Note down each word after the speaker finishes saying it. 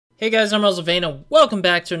Hey guys, I'm RozaldVaneGAME. Welcome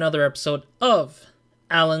back to another episode of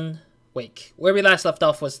Alan Wake. Where we last left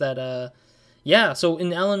off was that, so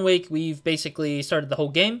in Alan Wake, we've basically started the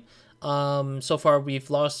whole game. So far,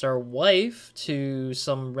 we've lost our wife to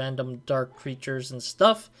some random dark creatures and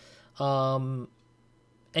stuff. And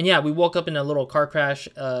yeah, we woke up in a little car crash,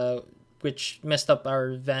 which messed up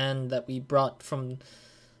our van that we brought from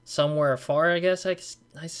somewhere far, I guess, I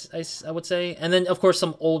would say. And then, of course,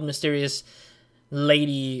 some old mysterious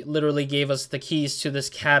lady literally gave us the keys to this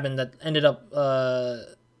cabin that ended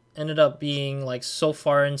up being like so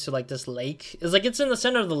far into like this lake. It's like it's in the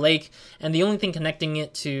center of the lake, and the only thing connecting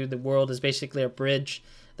it to the world is basically a bridge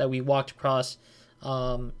that we walked across,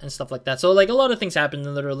 and stuff like that. So like a lot of things happened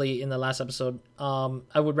literally in the last episode.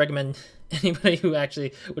 I would recommend anybody who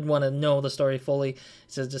actually would want to know the story fully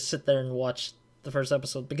to just sit there and watch the first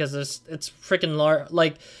episode, because it's freaking large.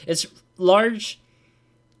 Like, it's large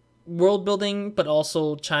world building, but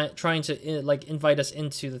also trying to like invite us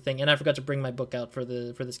into the thing. And I forgot to bring my book out for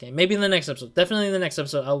this game. Maybe in the next episode. Definitely in the next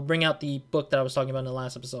episode, I'll bring out the book that I was talking about in the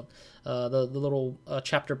last episode, the little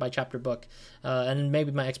chapter by chapter book, and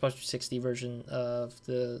maybe my Xbox 360 version of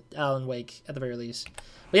the Alan Wake at the very least.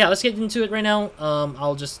 But yeah, let's get into it right now.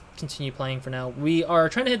 I'll just continue playing for now. We are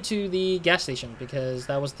trying to head to the gas station because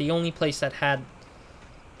that was the only place that had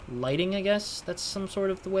lighting, I guess. That's some sort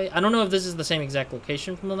of the way. I don't know if this is the same exact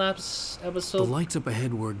location from the last episode. The lights up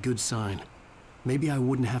ahead were a good sign. Maybe I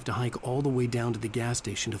wouldn't have to hike all the way down to the gas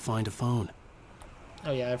station to find a phone.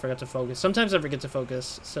 Oh yeah, I forgot to focus. Sometimes I forget to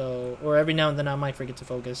focus, or every now and then I might forget to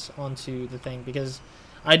focus onto the thing, because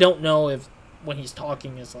I don't know if when he's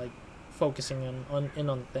talking is like focusing on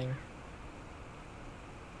the thing.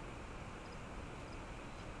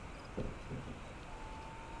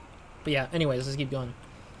 But yeah, anyways, let's keep going.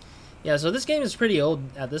 Yeah, so this game is pretty old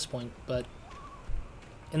at this point, but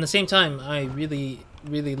in the same time, I really,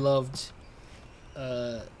 really loved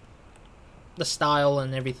the style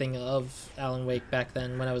and everything of Alan Wake back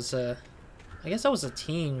then when I was, I guess I was a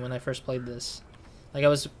teen when I first played this. Like, I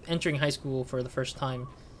was entering high school for the first time,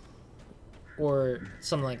 or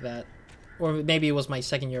something like that. Or maybe it was my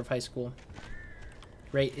second year of high school.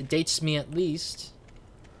 Right, it dates me at least.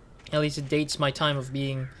 At least it dates my time of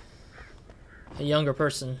being a younger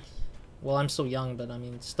person. Well, I'm still young, but I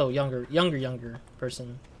mean, still younger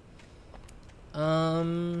person.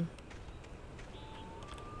 Yeah,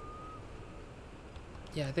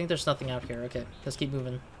 I think there's nothing out here. Okay, let's keep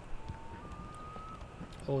moving.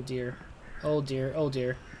 Oh dear. Oh dear. Oh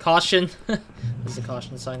dear. Caution. There's a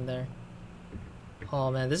caution sign there.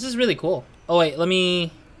 Oh man, this is really cool. Oh wait, let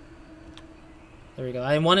me... There we go.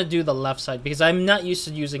 I want to do the left side because I'm not used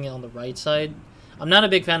to using it on the right side. I'm not a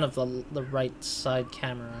big fan of the right side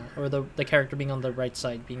camera, or the character being on the right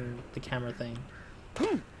side being the camera thing.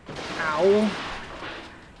 Ow!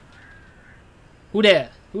 Who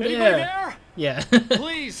there? Who Anybody there? there? Yeah.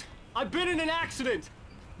 Please, I've been in an accident.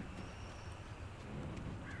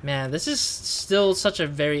 Man, this is still such a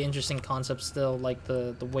very interesting concept. Still, like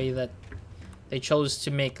the way that they chose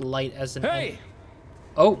to make light as an. Hey!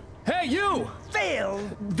 Oh. Hey, you! Phil!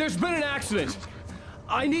 There's been an accident.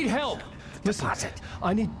 I need help. Listen, Deposit.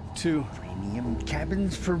 I need to... Premium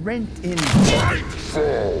cabins for rent in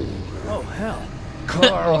Oh, hell.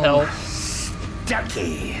 Carl Oh hell.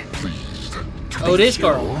 Stucky. Oh, it is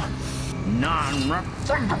Carl.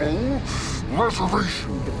 Non-refundable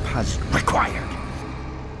reservation deposit required.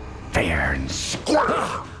 Fair and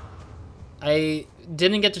square. I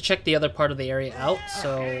didn't get to check the other part of the area out,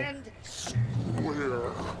 so.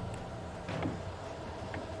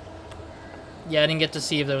 Yeah, I didn't get to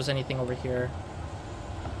see if there was anything over here.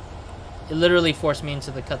 It literally forced me into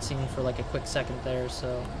the cutscene for like a quick second there,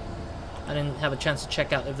 so I didn't have a chance to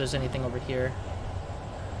check out if there's anything over here.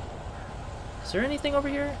 Is there anything over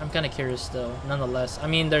here? I'm kind of curious still, nonetheless. I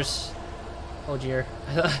mean, there's... Oh dear.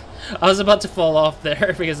 I was about to fall off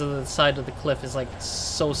there because of the side of the cliff is like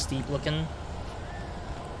so steep looking.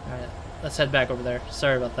 Alright, let's head back over there.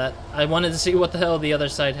 Sorry about that. I wanted to see what the hell the other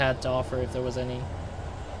side had to offer, if there was any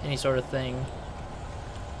sort of thing.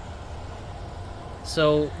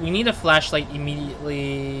 So, we need a flashlight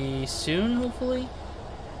immediately soon, hopefully?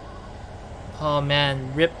 Oh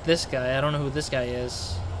man, rip this guy. I don't know who this guy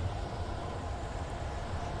is.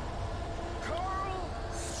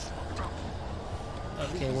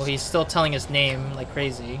 Okay, well he's still telling his name like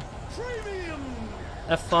crazy.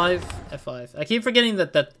 F5? F5. I keep forgetting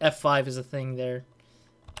that F5 is a thing there.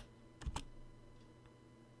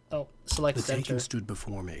 Oh, select The center. taken stood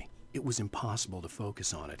before me. It was impossible to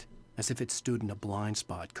focus on it, as if it stood in a blind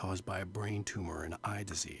spot caused by a brain tumor and eye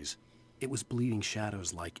disease. It was bleeding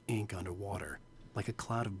shadows like ink underwater, like a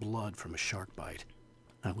cloud of blood from a shark bite.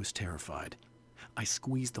 I was terrified. I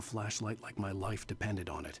squeezed the flashlight like my life depended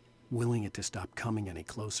on it, willing it to stop coming any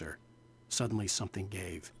closer. Suddenly something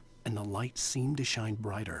gave, and the light seemed to shine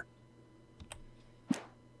brighter.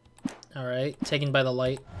 Alright, taken by the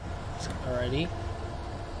light. Alrighty.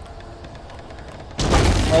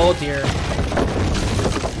 Oh dear.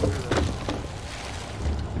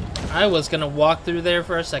 I was gonna walk through there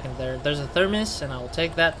for a second there. There's a thermos, and I will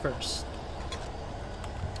take that first.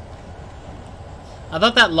 I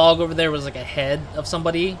thought that log over there was like a head of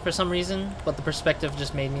somebody for some reason, but the perspective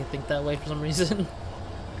just made me think that way for some reason.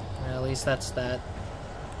 Or at least that's that.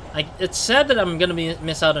 It's sad that I'm gonna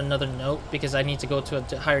miss out another note because I need to go to a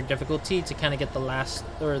higher difficulty to kind of get the last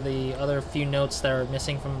or the other few notes that are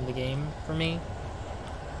missing from the game for me.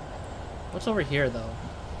 What's over here though?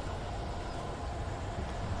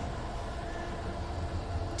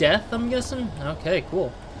 Death, I'm guessing? Okay,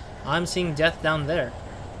 cool. I'm seeing death down there.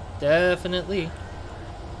 Definitely.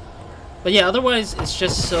 But yeah, otherwise it's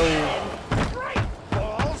just so...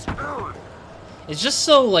 It's just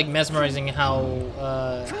so like mesmerizing how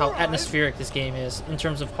atmospheric this game is in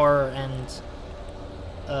terms of horror and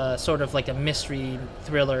sort of like a mystery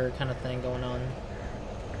thriller kind of thing going on.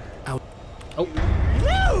 Out. Oh.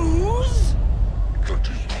 News?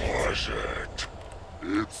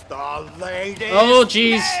 It's the latest. Oh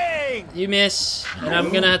jeez. thing! You miss. And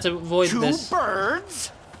I'm gonna have to avoid this. Two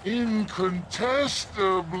birds?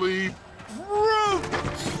 Incontestably fruit.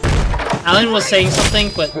 Alan was saying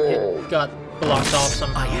something, but it got blocked off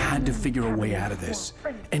somehow. I had to figure a way out of this.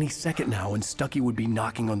 Any second now, and Stucky would be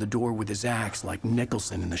knocking on the door with his axe like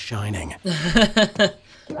Nicholson in The Shining.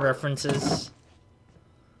 References.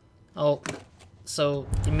 Oh, so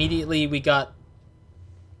immediately we got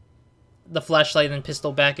the flashlight and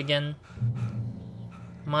pistol back again.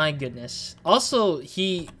 My goodness. Also,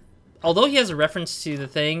 although he has a reference to the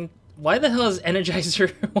thing, why the hell is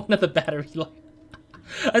Energizer one of the battery lights?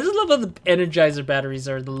 I just love how the Energizer batteries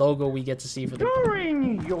are the logo we get to see for the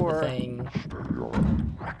thing.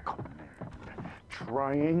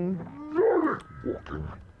 Trying.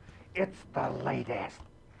 It's the latest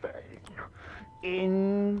thing.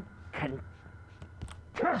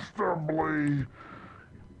 Incontestably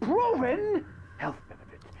proven health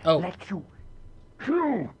benefits. Oh. Let you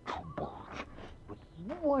kill two birds with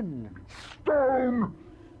one stone.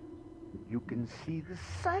 You can see the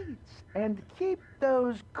sights and keep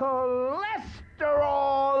those cholesterol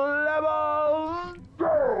levels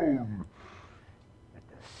down at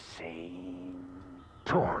the same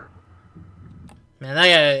time. Man, that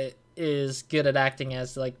guy is good at acting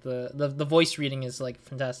as like the voice reading is like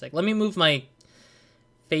fantastic. Let me move my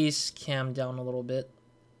face cam down a little bit.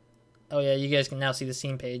 Oh yeah, you guys can now see the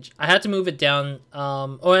scene page. I had to move it down.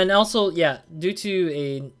 Oh, and also, yeah, due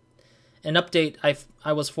to an update,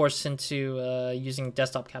 I was forced into using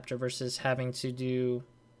desktop capture versus having to do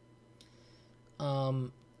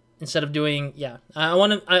instead of doing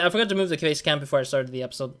I forgot to move the face cam before I started the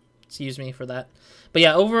episode. Excuse me for that. But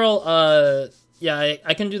yeah, overall, I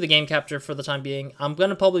can do the game capture for the time being. I'm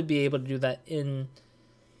gonna probably be able to do that in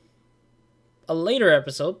a later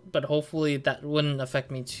episode, but hopefully that wouldn't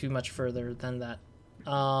affect me too much further than that.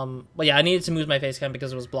 But yeah, I needed to move my face cam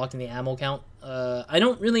because it was blocking the ammo count. I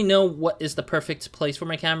don't really know what is the perfect place for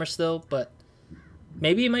my camera still, but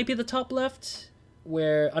maybe it might be the top left,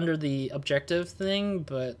 where under the objective thing,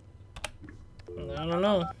 but I don't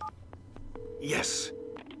know. Yes.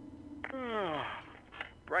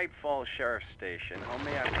 Bright Falls Sheriff Station. How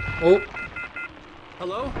may I... Oh.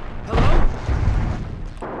 Hello? Hello?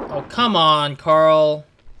 Oh, come on, Carl.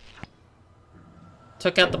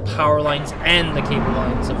 Took out the power lines and the cable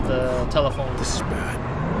lines of the telephone. This is bad.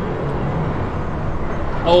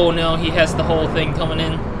 Oh no, he has the whole thing coming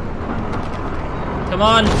in. Come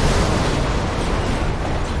on.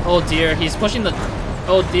 Oh dear, he's pushing the...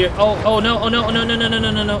 Oh dear. Oh no, oh no, oh no, no, no, no,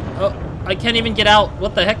 no, no, no. Oh, I can't even get out.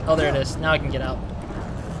 What the heck? Oh, there it is. Now I can get out.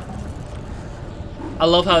 I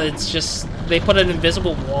love how it's just... They put an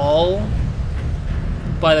invisible wall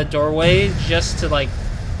by the doorway just to like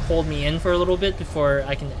hold me in for a little bit before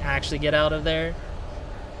I can actually get out of there.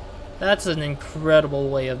 That's an incredible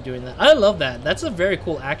way of doing that. I love that. That's a very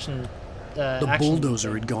cool action. The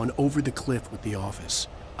bulldozer had gone over the cliff with the office.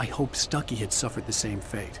 I hoped Stucky had suffered the same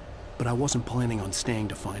fate, but I wasn't planning on staying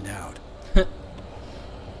to find out.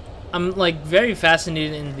 I'm like very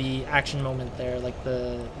fascinated in the action moment there, like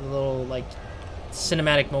the little like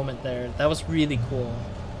cinematic moment there. That was really cool.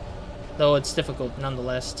 Though it's difficult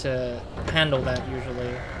nonetheless to handle that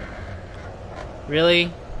usually.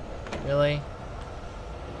 Really? Really?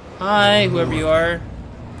 Hi, whoever you are.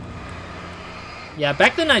 Yeah,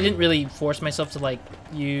 back then I didn't really force myself to like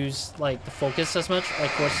use like the focus as much. Like,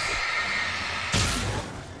 of course.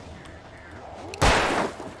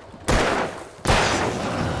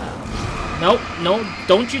 Nope, no,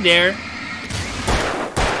 don't you dare.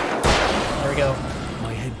 There we go.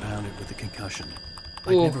 My head pounded with a concussion.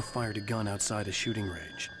 I'd Ooh. never fired a gun outside a shooting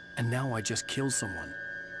range, and now I just killed someone.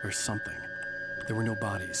 Or something. There were no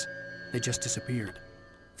bodies. They just disappeared.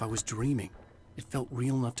 If I was dreaming, it felt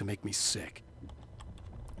real enough to make me sick.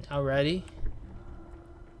 Alrighty.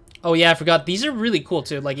 Oh yeah, I forgot. These are really cool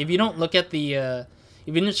too. Like, if you don't look at the, if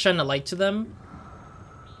you didn't shine a light to them,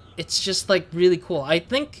 it's just like really cool. I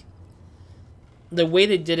think the way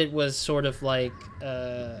they did it was sort of like,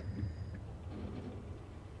 trying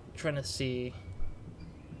to see.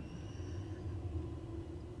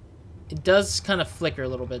 It does kind of flicker a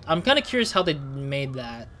little bit. I'm kind of curious how they made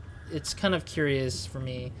that. It's kind of curious for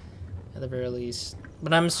me, at the very least.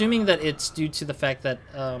 But I'm assuming that it's due to the fact that,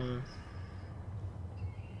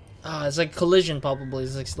 it's like collision probably.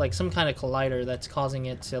 It's like some kind of collider that's causing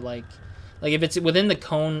it to like if it's within the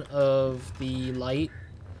cone of the light,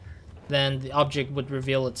 then the object would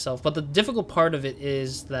reveal itself. But the difficult part of it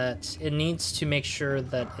is that it needs to make sure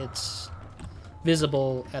that it's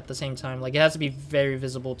visible at the same time. Like, it has to be very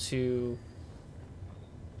visible to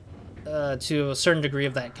a certain degree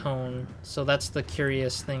of that cone. So that's the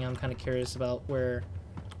curious thing I'm kind of curious about,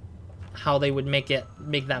 how they would make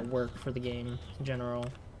that work for the game in general.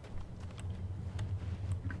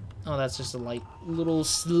 Oh, that's just a little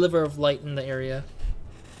sliver of light in the area.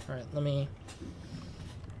 Alright, let me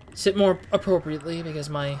sit more appropriately because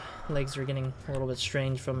my legs are getting a little bit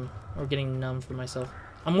strange or getting numb for myself.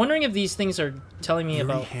 I'm wondering if these things are telling me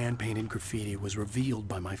about... hand-painted graffiti was revealed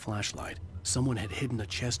by my flashlight. Someone had hidden a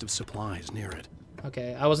chest of supplies near it.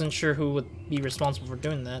 Okay, I wasn't sure who would be responsible for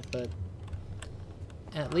doing that, but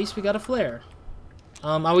at least we got a flare.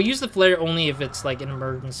 I will use the flare only if it's like an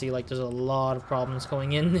emergency, like there's a lot of problems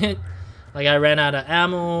going in it. Like, I ran out of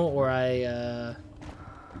ammo, or either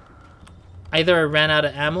I ran out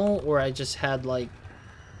of ammo, or I just had I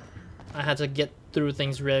had to get through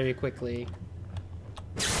things very quickly.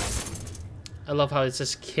 I love how it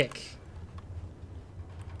says kick.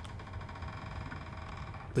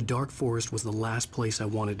 The dark forest was the last place I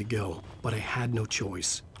wanted to go, but I had no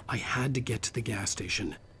choice. I had to get to the gas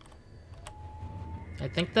station. I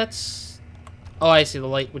think that's... Oh, I see. The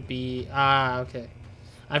light would be... Ah, okay.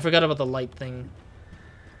 I forgot about the light thing.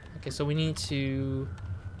 Okay, so we need to...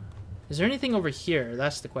 Is there anything over here?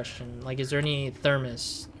 That's the question. Like, is there any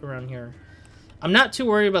thermos around here? I'm not too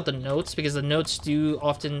worried about the notes, because the notes do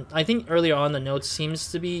often... I think earlier on the notes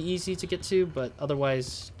seems to be easy to get to, but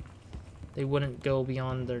otherwise they wouldn't go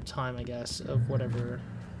beyond their time, I guess, of whatever.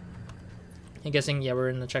 I'm guessing, yeah, we're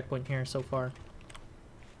in the checkpoint here so far.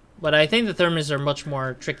 But I think the thermos are much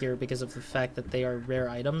more trickier because of the fact that they are rare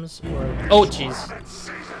items. Or... Oh, jeez.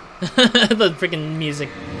 The freaking music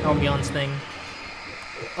ambiance thing.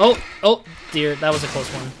 Oh, dear. That was a close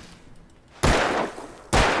one.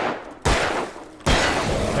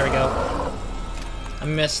 There we go. I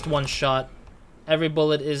missed one shot. Every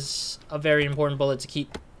bullet is a very important bullet to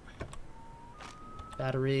keep.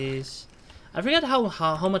 Batteries. I forget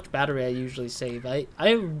how much battery I usually save. I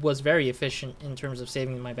was very efficient in terms of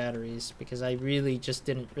saving my batteries because I really just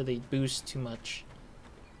didn't really boost too much.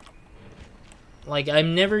 Like,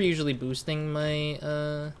 I'm never usually boosting my,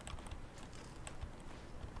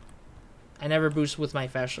 I never boost with my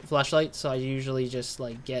flashlight, so I usually just,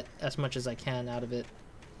 like, get as much as I can out of it.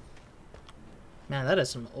 Man, that is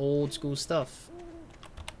some old school stuff.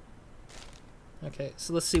 Okay,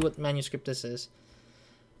 so let's see what manuscript this is.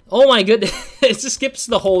 Oh my goodness, it just skips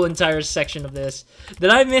the whole entire section of this. Did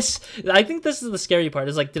I miss... I think this is the scary part.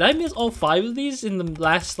 Is like, did I miss all 5 of these in the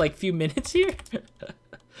last, like, few minutes here?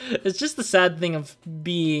 It's just the sad thing of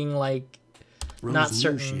being, like, Rose not knew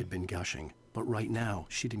certain. She had been gushing, but right now,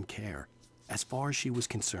 she didn't care. As far as she was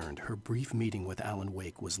concerned, her brief meeting with Alan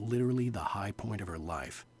Wake was literally the high point of her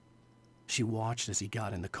life. She watched as he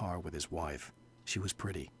got in the car with his wife. She was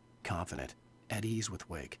pretty, confident, at ease with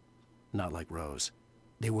Wake. Not like Rose.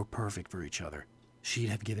 They were perfect for each other. She'd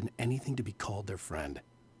have given anything to be called their friend.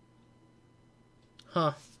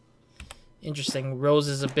 Huh. Interesting. Rose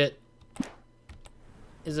is a bit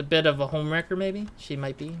of a homewrecker, maybe? She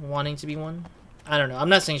might be wanting to be one. I don't know. I'm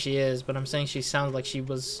not saying she is, but I'm saying she sounds like she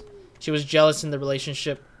was jealous in the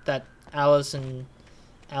relationship that Alice and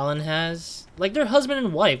Alan has. Like, they're husband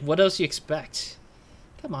and wife. What else do you expect?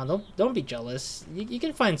 Come on, don't be jealous. You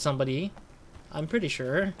can find somebody. I'm pretty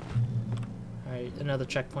sure. Alright, another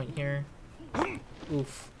checkpoint here.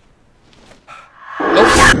 Oof.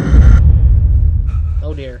 Oh!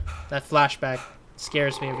 Oh dear. That flashback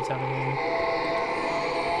scares me every time I'm in.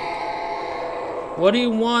 What do you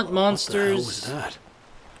want, monsters? What the hell was that?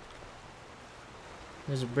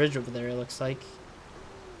 There's a bridge over there, it looks like.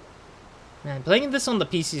 Man, playing this on the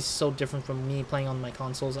PC is so different from me playing on my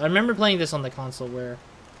consoles. I remember playing this on the console where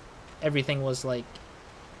everything was like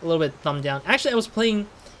a little bit thumbed down. Actually, I was playing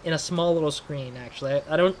in a small little screen. Actually,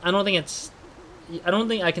 I don't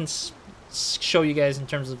think I can show you guys in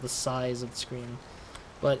terms of the size of the screen.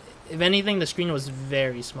 But if anything, the screen was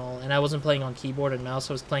very small, and I wasn't playing on keyboard and mouse.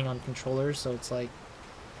 I was playing on controllers, so it's like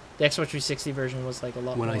the Xbox 360 version was like a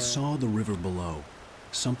lot more. When I saw the river below,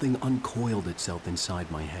 something uncoiled itself inside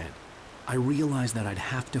my head. I realized that I'd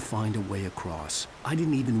have to find a way across. I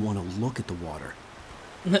didn't even want to look at the water.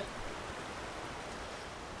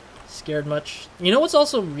 Scared much? You know what's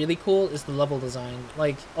also really cool is the level design.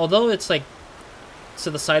 Like, although it's like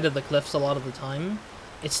to the side of the cliffs a lot of the time,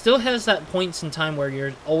 it still has that points in time where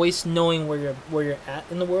you're always knowing where you're at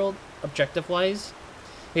in the world, objective wise.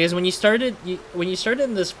 Because when you started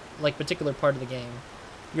in this like particular part of the game,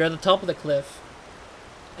 you're at the top of the cliff,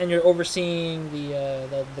 and you're overseeing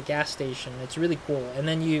the gas station. It's really cool. And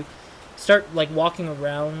then you start like walking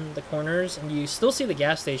around the corners, and you still see the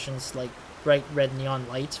gas stations like bright red neon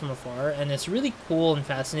lights from afar, and it's really cool and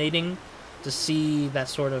fascinating to see that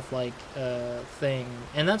sort of like thing.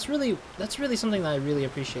 And that's really something that I really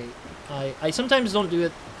appreciate. I sometimes don't do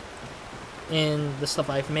it in the stuff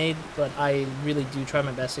I've made, but I really do try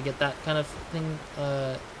my best to get that kind of thing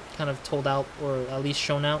kind of told out, or at least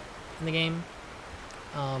shown out in the game.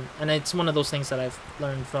 And it's one of those things that I've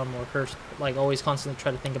learned from, or heard, like always constantly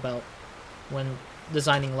try to think about when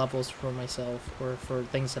designing levels for myself or for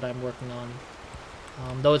things that I'm working on.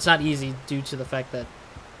 Though it's not easy due to the fact that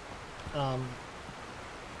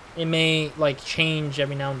it may like change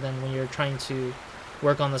every now and then when you're trying to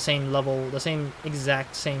work on the same level, the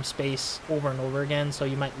exact same space over and over again. So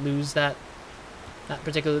you might lose that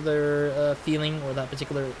particular feeling or that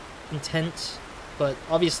particular intent. But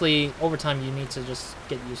obviously, over time, you need to just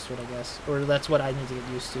get used to it, I guess. Or that's what I need to get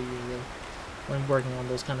used to, usually, when working on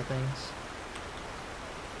those kind of things.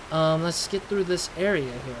 Let's get through this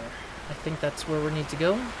area here. I think that's where we need to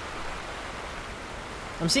go.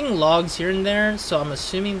 I'm seeing logs here and there, so I'm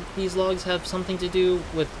assuming these logs have something to do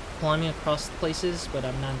with climbing across the places, but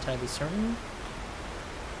I'm not entirely certain.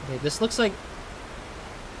 Okay, this looks like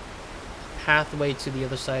a pathway to the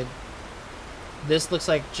other side. This looks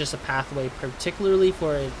like just a pathway particularly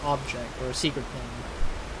for an object or a secret thing.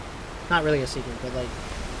 Not really a secret, but like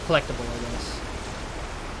collectible, I guess.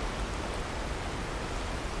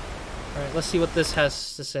 Alright, let's see what this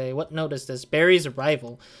has to say. What note is this? Barry's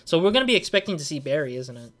arrival. So we're going to be expecting to see Barry,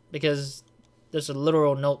 isn't it? Because there's a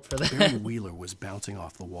literal note for that. Barry Wheeler was bouncing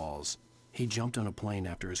off the walls. He jumped on a plane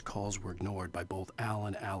after his calls were ignored by both Al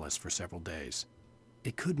and Alice for several days.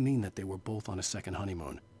 It could mean that they were both on a second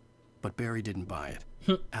honeymoon. But Barry didn't buy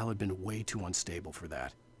it. Al had been way too unstable for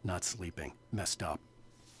that. Not sleeping. Messed up.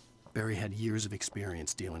 Barry had years of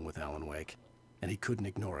experience dealing with Alan Wake, and he couldn't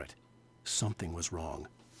ignore it. Something was wrong.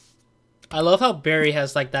 I love how Barry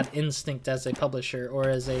has like that instinct as a publisher, or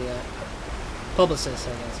as a publicist,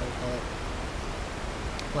 I guess I would call it.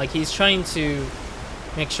 Like, he's trying to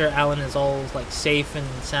make sure Alan is all like safe and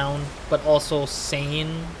sound, but also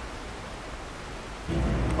sane.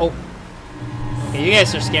 Oh. Okay, you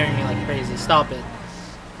guys are scaring me like crazy. Stop it.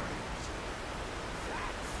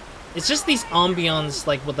 It's just these ambience,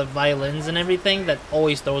 like with the violins and everything, that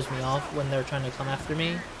always throws me off when they're trying to come after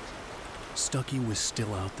me. Stucky was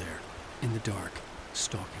still out there, in the dark,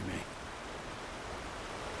 stalking me.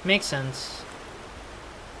 Makes sense.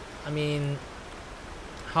 I mean,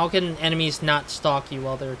 how can enemies not stalk you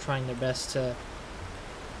while they're trying their best to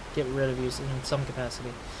get rid of you in some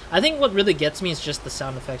capacity? I think what really gets me is just the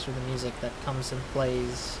sound effects or the music that comes and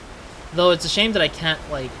plays. Though it's a shame that I can't,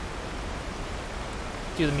 like,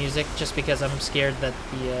 do the music just because I'm scared that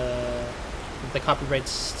the copyright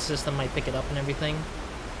system might pick it up and everything.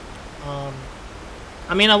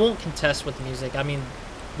 I mean, I won't contest with the music. I mean,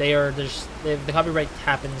 if the copyright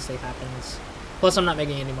happens, it happens. Plus, I'm not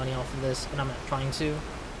making any money off of this, and I'm not trying to.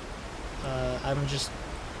 I'm just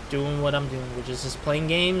doing what I'm doing, which is just playing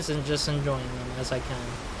games and just enjoying them as I can.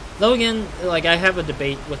 Though again, like, I have a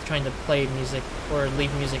debate with trying to play music or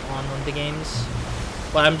leave music on one of the games.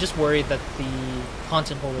 But I'm just worried that the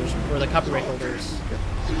content holders, or the copyright holders...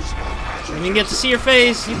 I didn't even get to see your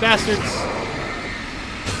face, you bastards!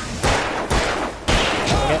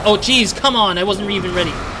 Okay. Oh, jeez, come on, I wasn't even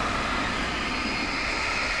ready.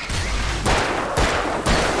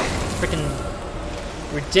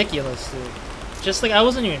 Freaking ridiculous, dude. Just like, I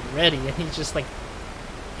wasn't even ready, and he just, like,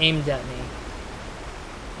 aimed at me.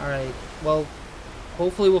 Alright, well,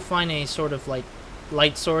 hopefully we'll find a sort of, like,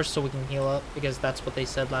 light source so we can heal up, because that's what they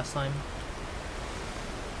said last time.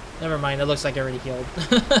 Never mind, it looks like I already healed.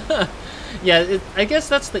 Yeah, I guess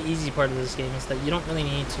that's the easy part of this game, is that you don't really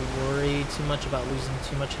need to worry too much about losing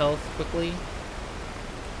too much health quickly.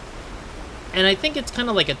 And I think it's kind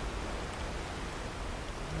of like a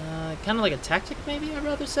tactic, maybe, I'd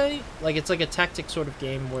rather say. Like, it's like a tactic sort of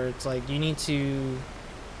game where it's like you need to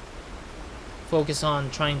focus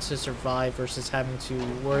on trying to survive versus having to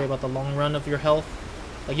worry about the long run of your health.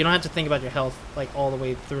 Like, you don't have to think about your health, like, all the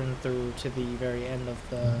way through and through to the very end of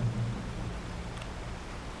the...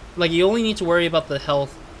 Like, you only need to worry about the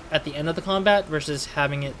health at the end of the combat versus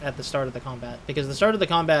having it at the start of the combat. Because the start of the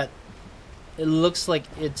combat, it looks like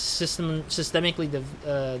it's systemically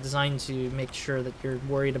designed to make sure that you're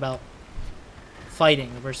worried about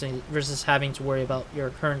fighting versus having to worry about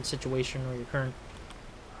your current situation or your current...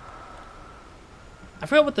 I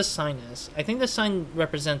forgot what this sign is. I think this sign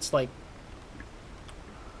represents, like,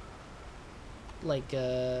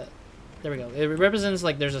 there we go. It represents,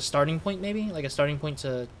 like, there's a starting point, maybe? Like, a starting point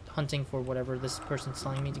to hunting for whatever this person's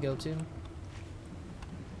telling me to go to.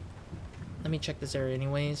 Let me check this area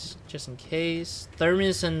anyways, just in case.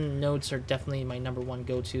 Thermos and notes are definitely my #1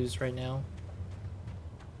 go-tos right now.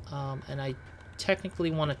 And I technically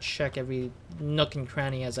want to check every nook and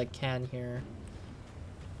cranny as I can here.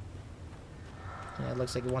 Yeah, it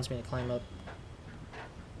looks like it wants me to climb up.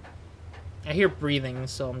 I hear breathing,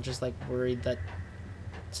 so I'm just, like, worried that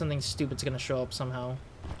something stupid's gonna show up somehow.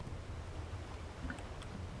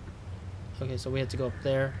 Okay, so we had to go up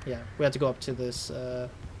there. Yeah, we had to go up to this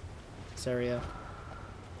area.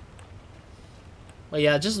 But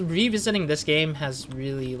yeah, just revisiting this game has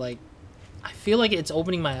really, like... I feel like it's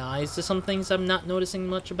opening my eyes to some things I'm not noticing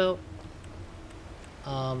much about.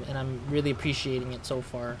 And I'm really appreciating it so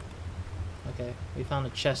far. Okay, we found a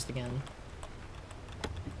chest again.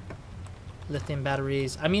 Lithium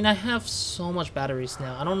batteries. I mean, I have so much batteries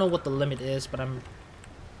now. I don't know what the limit is, but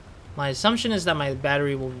my assumption is that my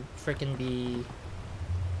battery will freaking be...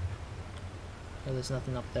 Oh, there's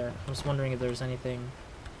nothing up there. I was wondering if there's anything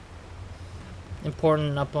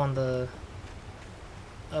important up on the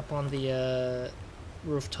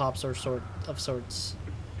rooftops or sorts.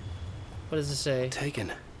 What does it say?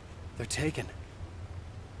 Taken. They're taken.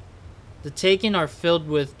 The Taken are filled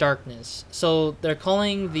with darkness. So they're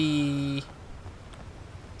calling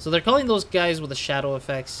those guys with the shadow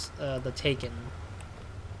effects the Taken,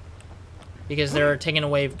 because they're taken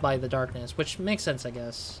away by the darkness, which makes sense, I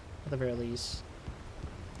guess, at the very least.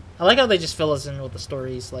 I like how they just fill us in with the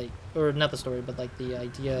stories, like, or not the story, but like the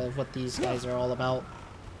idea of what these guys are all about,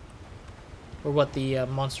 or what the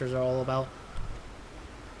monsters are all about.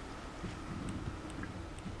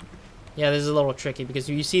 Yeah, this is a little tricky, because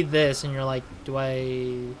you see this and you're like, do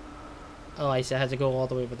I... Oh, I see, I had to go all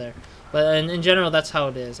the way over there. But in general, that's how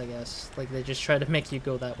it is, I guess. Like, they just try to make you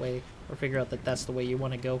go that way, or figure out that that's the way you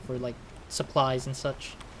want to go for, like, supplies and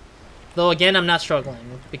such. Though, again, I'm not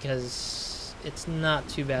struggling, because it's not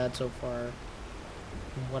too bad so far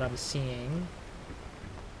from what I'm seeing.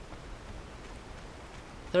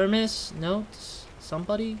 Thermos? Notes?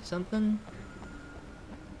 Somebody? Something?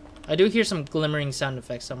 I do hear some glimmering sound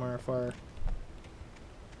effects somewhere far.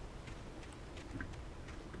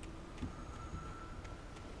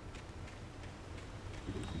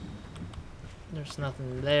 There's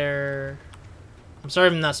nothing there. I'm sorry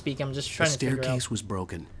if I'm not speaking. I'm just trying to figure out. The staircase was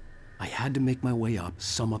broken. I had to make my way up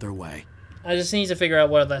some other way. I just need to figure out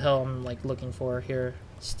what the hell I'm, like, looking for here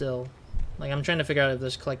still. Like, I'm trying to figure out if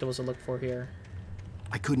there's collectibles to look for here.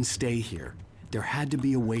 I couldn't stay here. There had to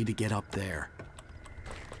be a way to get up there.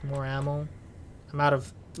 More ammo. I'm out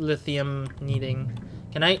of lithium needing.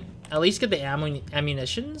 Can I at least get the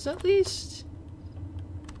ammunitions at least?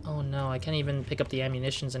 Oh no, I can't even pick up the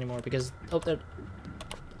ammunitions anymore because...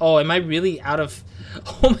 Oh, am I really out of...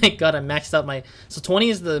 Oh my god, I maxed out my... So 20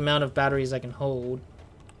 is the amount of batteries I can hold.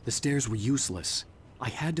 The stairs were useless. I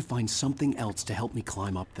had to find something else to help me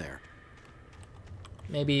climb up there.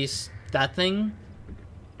 Maybe that thing?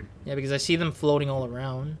 Yeah, because I see them floating all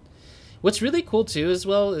around. What's really cool too as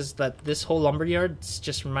well is that this whole lumberyard is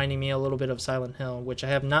just reminding me a little bit of Silent Hill, which I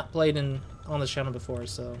have not played on this channel before,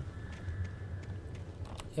 so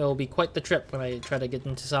it'll be quite the trip when I try to get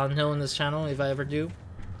into Silent Hill in this channel, if I ever do.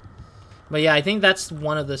 But yeah, I think that's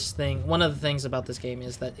one of the things about this game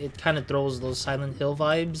is that it kind of throws those Silent Hill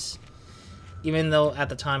vibes, even though at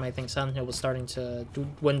the time I think Silent Hill was starting to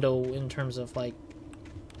dwindle in terms of like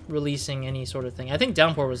releasing any sort of thing. I think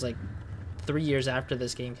Downpour was like 3 years after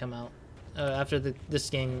this game came out. After this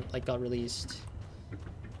game like got released,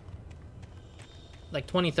 like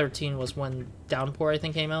 2013 was when Downpour I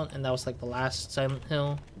think came out, and that was like the last Silent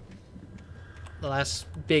Hill. The last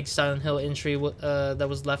big Silent Hill entry that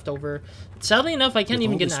was left over. Sadly enough, I can't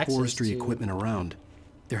even get access to... With all this forestry equipment around,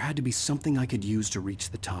 there had to be something I could use to reach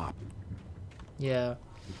the top. Yeah.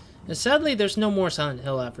 And sadly, there's no more Silent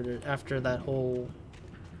Hill after that whole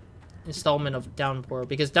installment of Downpour,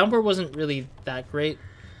 because Downpour wasn't really that great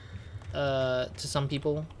to some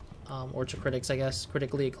people, or to critics, I guess.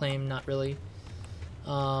 Critically acclaimed, not really.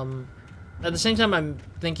 At the same time, I'm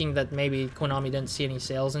thinking that maybe Konami didn't see any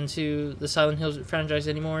sales into the Silent Hill franchise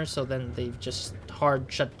anymore, so then they've just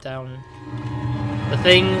hard shut down the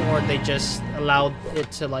thing, or they just allowed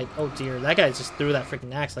it to, like, oh dear, that guy just threw that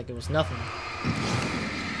freaking axe like it was nothing.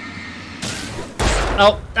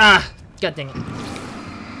 Oh, god dang it.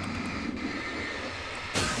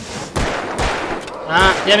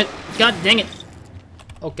 Ah, damn it, god dang it.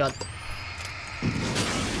 Oh god.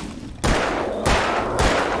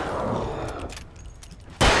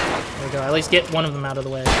 There we go, at least get one of them out of the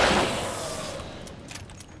way.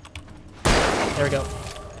 There we go.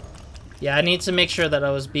 Yeah, I need to make sure that I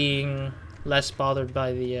was being less bothered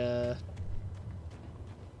by the,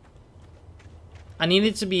 I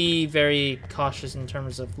needed to be very cautious in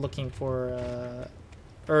terms of looking for,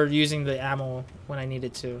 or using the ammo when I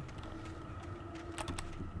needed to.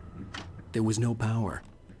 There was no power.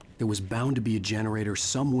 There was bound to be a generator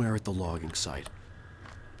somewhere at the logging site.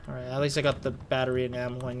 Alright, at least I got the battery and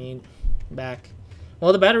ammo I need back.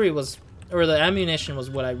 Well, the battery was, or the ammunition was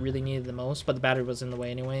what I really needed the most, but the battery was in the way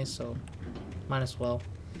anyway, so might as well.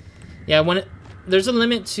 Yeah, there's a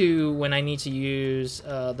limit to when I need to use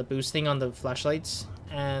the boosting on the flashlights,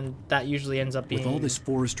 and that usually ends up being... With all this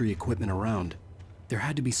forestry equipment around, there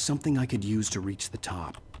had to be something I could use to reach the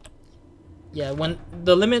top. Yeah, when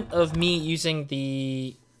the limit of me using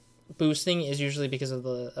the boosting is usually because of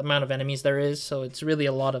the amount of enemies there is, so it's really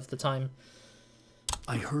a lot of the time.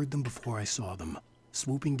 I heard them before I saw them,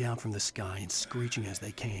 swooping down from the sky and screeching as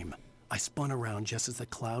they came. I spun around just as the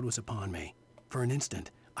cloud was upon me. For an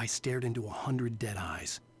instant, I stared into 100 dead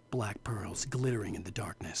eyes, black pearls glittering in the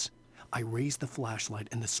darkness. I raised the flashlight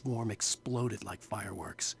and the swarm exploded like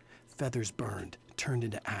fireworks. Feathers burned, turned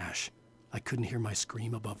into ash. I couldn't hear my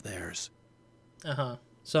scream above theirs. Uh-huh.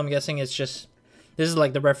 So I'm guessing it's just... This is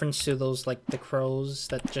like the reference to those, like, the crows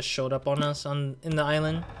that just showed up on us in the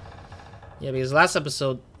island. Yeah, because last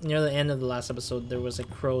episode, near the end of the last episode, there was, like,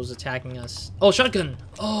 crows attacking us. Oh, shotgun!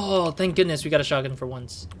 Oh, thank goodness we got a shotgun for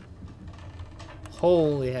once.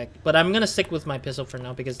 Holy heck. But I'm gonna stick with my pistol for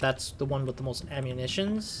now, because that's the one with the most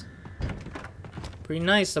ammunitions. Pretty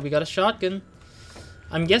nice that we got a shotgun.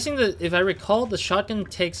 I'm guessing that, if I recall, the shotgun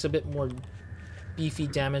takes a bit more beefy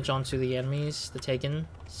damage onto the enemies, the Taken,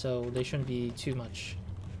 so they shouldn't be too much.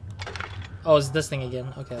 Oh, it's this thing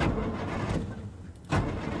again. Okay.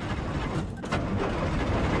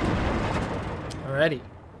 Alrighty.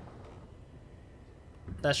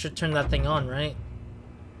 That should turn that thing on, right?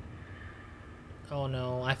 Oh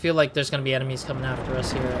no, I feel like there's gonna be enemies coming after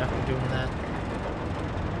us here after doing that.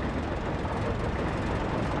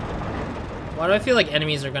 Why do I feel like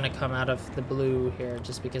enemies are gonna come out of the blue here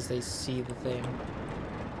just because they see the thing?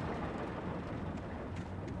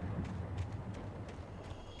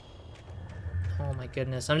 Oh my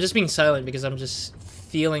goodness. I'm just being silent because I'm just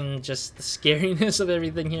feeling just the scariness of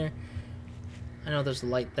everything here. I know there's a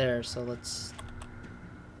light there, so let's...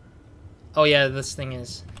 Oh yeah, this thing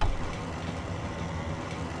is...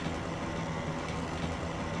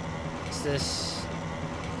 What's this?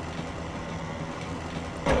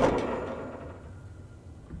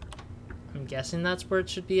 I'm guessing that's where it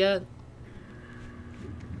should be at.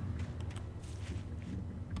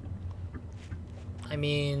 I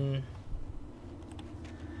mean...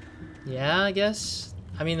 Yeah, I guess.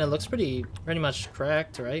 I mean, it looks pretty much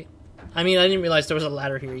correct, right? I mean, I didn't realize there was a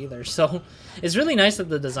ladder here either, so... It's really nice that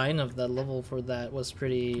the design of the level for that was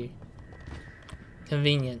pretty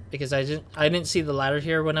convenient, because I didn't see the ladder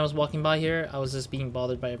here when I was walking by here. I was just being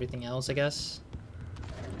bothered by everything else, I guess.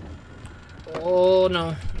 Oh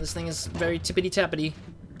no, this thing is very tippity-tappity.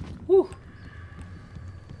 Whew.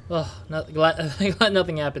 Oh, glad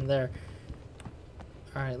nothing happened there.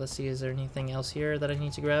 Alright, let's see, is there anything else here that I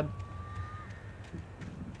need to grab?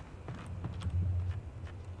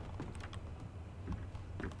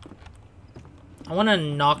 I want to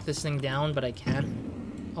knock this thing down, but I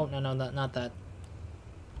can't. Oh, no, not that.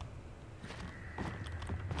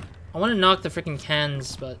 I want to knock the freaking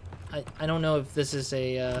cans, but I don't know if this is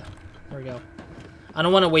a, there we go. I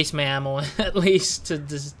don't want to waste my ammo, at least, to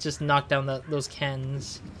just knock down those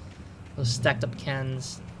cans. Those stacked up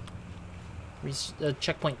cans.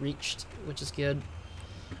 Checkpoint reached, which is good.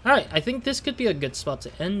 Alright, I think this could be a good spot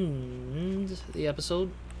to end the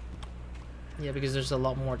episode. Yeah, because there's a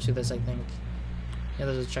lot more to this, I think. Yeah,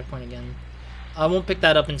 there's a checkpoint again. I won't pick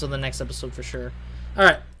that up until the next episode for sure.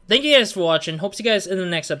 Alright, thank you guys for watching. Hope to see you guys in the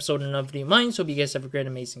next episode of Another Video of Mine. So hope you guys have a great,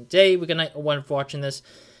 amazing day. Good night, one for watching this.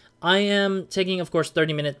 I am taking, of course,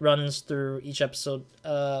 30-minute runs through each episode.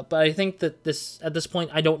 But I think that at this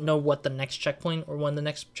point, I don't know what the next checkpoint or when the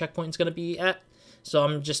next checkpoint is going to be at. So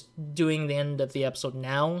I'm just doing the end of the episode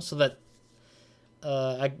now so that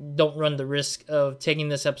I don't run the risk of taking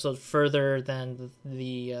this episode further than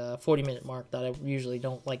the 40-minute mark that I usually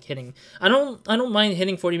don't like hitting. I don't mind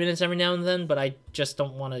hitting 40 minutes every now and then, but I just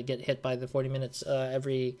don't want to get hit by the 40 minutes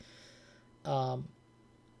every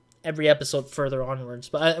episode further onwards.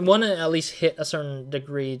 But I want to at least hit a certain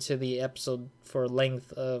degree to the episode for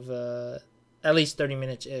length of at least 30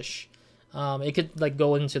 minutes ish. It could like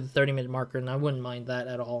go into the 30-minute marker, and I wouldn't mind that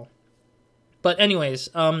at all. But anyways,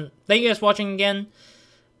 thank you guys for watching again.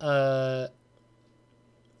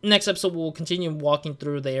 Next episode, we'll continue walking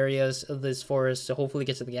through the areas of this forest to hopefully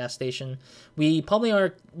get to the gas station. We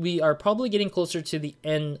are probably getting closer to the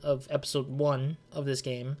end of episode 1 of this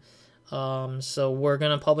game. So we're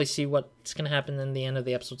gonna probably see what's gonna happen in the end of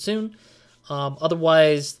the episode soon.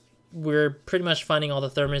 Otherwise, we're pretty much finding all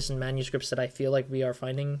the thermos and manuscripts that I feel like we are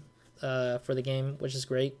finding for the game, which is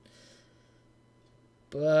great.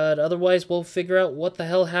 But otherwise, we'll figure out what the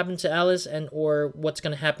hell happened to Alice or what's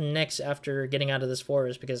going to happen next after getting out of this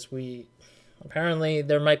forest, because apparently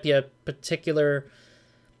there might be a particular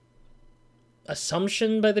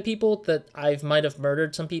assumption by the people that I might have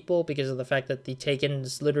murdered some people because of the fact that the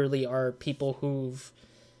Takens literally are people who've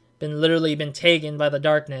been taken by the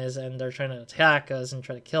darkness and they're trying to attack us and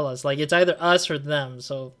try to kill us. Like, it's either us or them,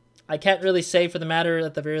 so I can't really say for the matter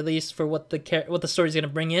at the very least for what the story's going to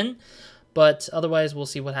bring in. But otherwise, we'll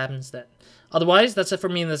see what happens then. Otherwise, that's it for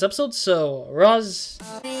me in this episode. So, Roz,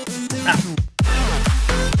 out.